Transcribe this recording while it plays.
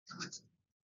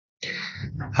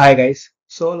Hi guys.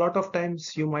 So a lot of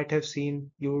times you might have seen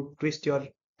you twist your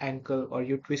ankle or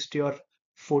you twist your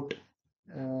foot,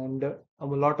 and a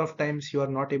lot of times you are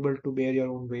not able to bear your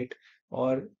own weight,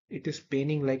 or it is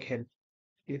paining like hell.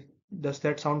 If, does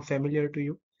that sound familiar to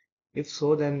you? If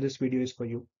so, then this video is for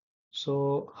you.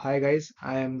 So hi guys,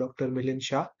 I am Dr. Milind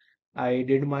Shah. I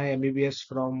did my MBBS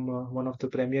from one of the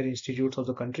premier institutes of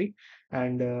the country,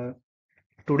 and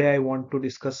today I want to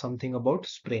discuss something about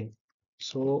sprain.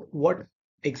 So what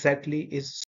exactly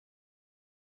is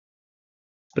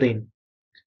sprain?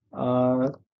 Uh,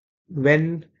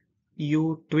 when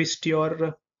you twist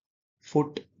your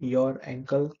foot, your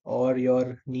ankle, or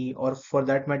your knee, or for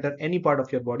that matter, any part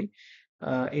of your body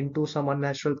into some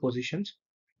unnatural positions,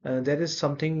 there is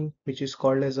something which is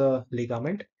called as a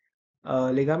ligament.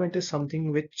 Ligament is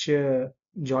something which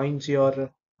joins your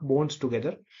bones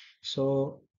together.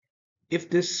 So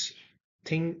if this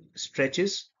thing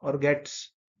stretches or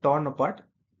gets torn apart,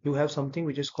 you have something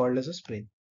which is called as a sprain.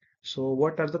 So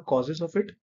what are the causes of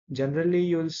it? Generally,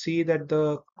 you will see that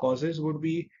the causes would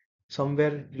be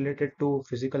somewhere related to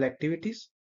physical activities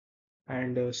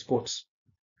and sports.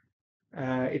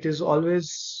 It is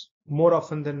always more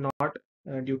often than not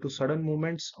due to sudden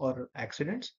movements or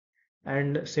accidents.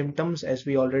 And symptoms, as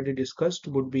we already discussed,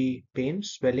 would be pain,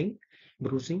 swelling,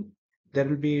 bruising. There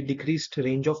will be decreased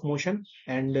range of motion,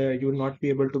 and you will not be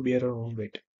able to bear your own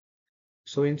weight.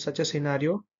 So, in such a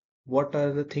scenario, what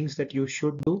are the things that you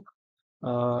should do?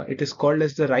 It is called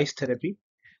as the RICE therapy,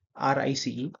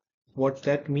 RICE. What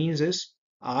that means is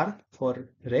R for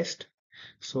rest.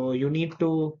 So you need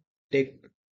to take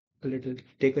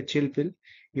take a chill pill.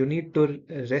 You need to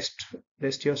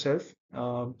rest yourself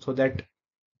so that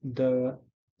the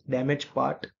damaged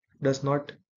part does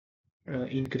not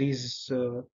increase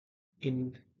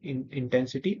in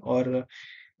intensity, or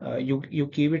you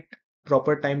give it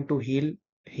proper time to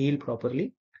heal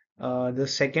properly. The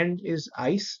second is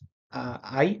ice,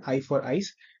 I for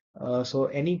ice. So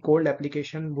any cold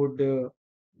application would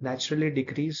naturally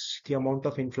decrease the amount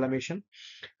of inflammation,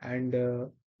 and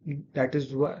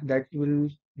that will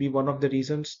be one of the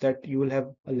reasons that you will have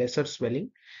a lesser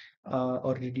swelling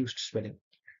or reduced swelling.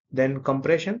 Then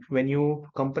compression, when you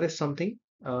compress something,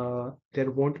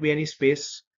 there won't be any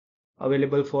space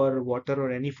available for water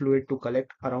or any fluid to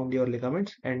collect around your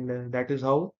ligaments, and that is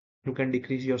how you can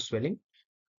decrease your swelling.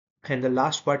 And the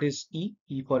last part is E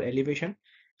for elevation.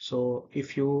 So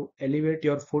if you elevate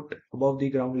your foot above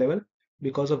the ground level,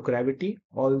 because of gravity,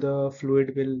 all the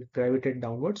fluid will gravitate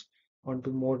downwards onto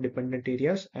more dependent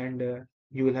areas, and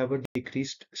you will have a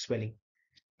decreased swelling.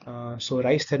 So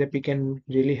rice therapy can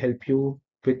really help you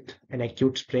with an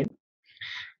acute sprain.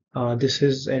 This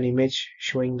is an image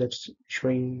showing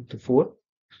the four.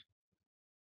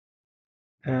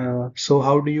 So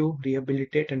how do you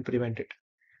rehabilitate and prevent it?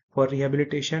 For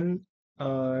rehabilitation,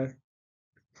 uh,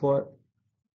 for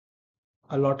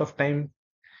a lot of time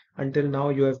until now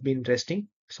you have been resting.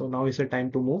 So now is the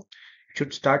time to move. You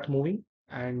should start moving,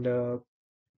 and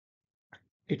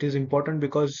it is important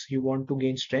because you want to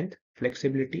gain strength,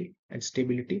 flexibility, and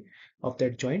stability of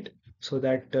that joint so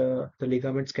that the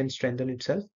ligaments can strengthen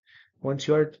itself. Once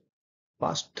you are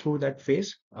passed through that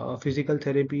phase, physical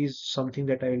therapy is something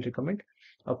that I will recommend.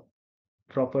 A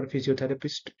proper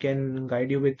physiotherapist can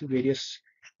guide you with various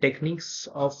techniques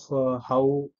of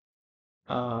how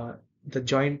uh, the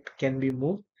joint can be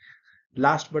moved.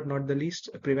 Last but not the least,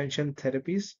 prevention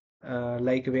therapies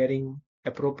like wearing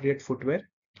appropriate footwear,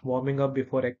 warming up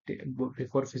before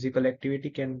physical activity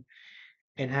can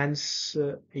enhance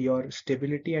your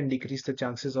stability and decrease the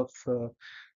chances of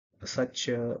such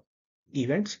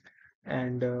events.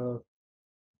 And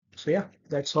so, yeah,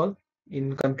 that's all.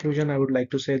 In conclusion, I would like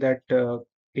to say that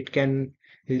it can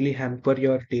really hamper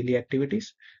your daily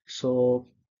activities. So,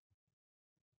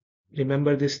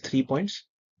 remember these 3 points.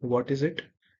 What is it?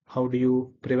 How do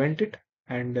you prevent it?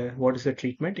 And what is the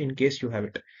treatment in case you have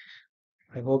it?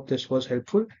 I hope this was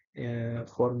helpful.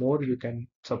 For more, you can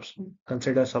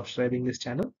consider subscribing this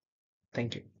channel.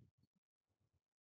 Thank you.